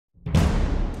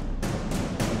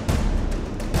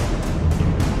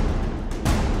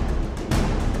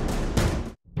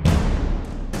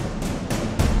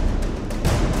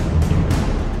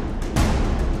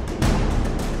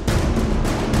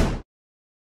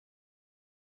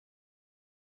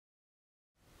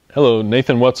Hello,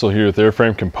 Nathan Whetzel here with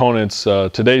Airframe Components.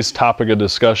 Today's topic of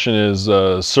discussion is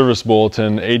Service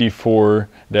Bulletin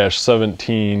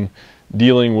 84-17,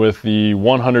 dealing with the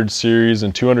 100 series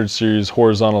and 200 series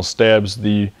horizontal stabs,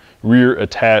 the rear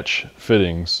attach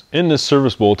fittings. In this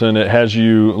service bulletin, it has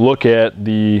you look at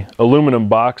the aluminum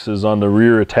boxes on the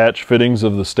rear attach fittings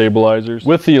of the stabilizers.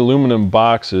 With the aluminum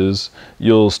boxes,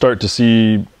 you'll start to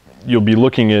see, you'll be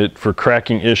looking at for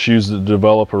cracking issues that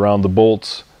develop around the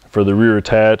bolts for the rear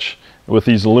attach. With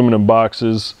these aluminum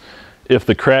boxes, if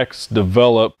the cracks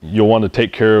develop, you'll want to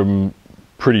take care of them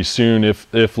pretty soon.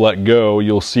 If let go,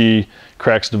 you'll see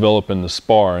cracks develop in the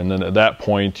spar, and then at that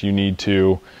point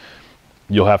you'll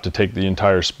have to take the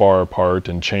entire spar apart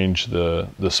and change the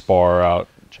spar out.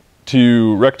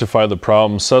 To rectify the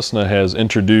problem, Cessna has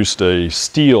introduced a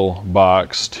steel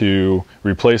box to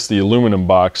replace the aluminum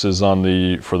boxes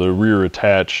for the rear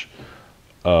attach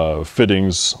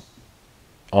fittings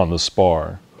on the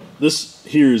spar. This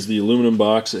here is the aluminum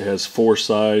box. It has 4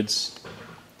 sides.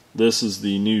 This is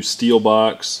the new steel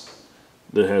box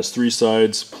that has 3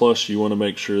 sides, plus you want to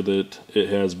make sure that it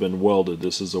has been welded.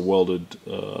 This is a welded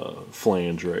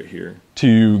flange right here.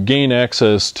 To gain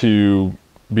access to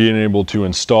being able to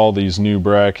install these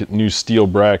new steel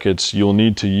brackets, you'll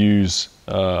need to use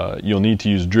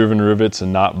driven rivets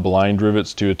and not blind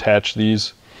rivets to attach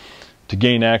these. To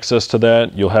gain access to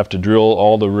that, you'll have to drill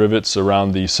all the rivets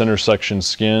around the center section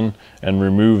skin and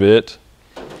remove it.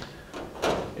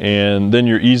 And then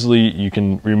you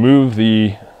can remove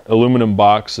the aluminum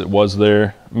box that was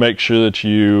there. Make sure that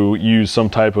you use some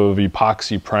type of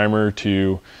epoxy primer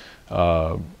to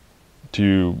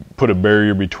put a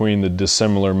barrier between the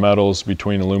dissimilar metals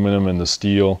between aluminum and the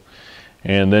steel.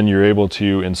 And then you're able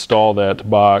to install that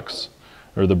box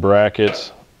or the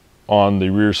brackets on the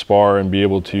rear spar and be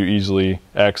able to easily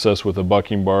access with a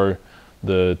bucking bar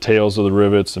the tails of the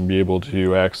rivets and be able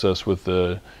to access with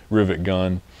the rivet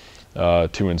gun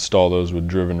to install those with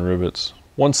driven rivets.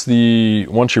 Once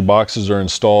your boxes are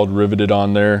installed, riveted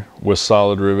on there with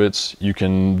solid rivets, you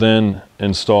can then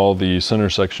install the center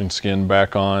section skin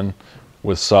back on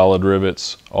with solid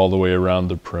rivets all the way around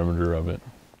the perimeter of it.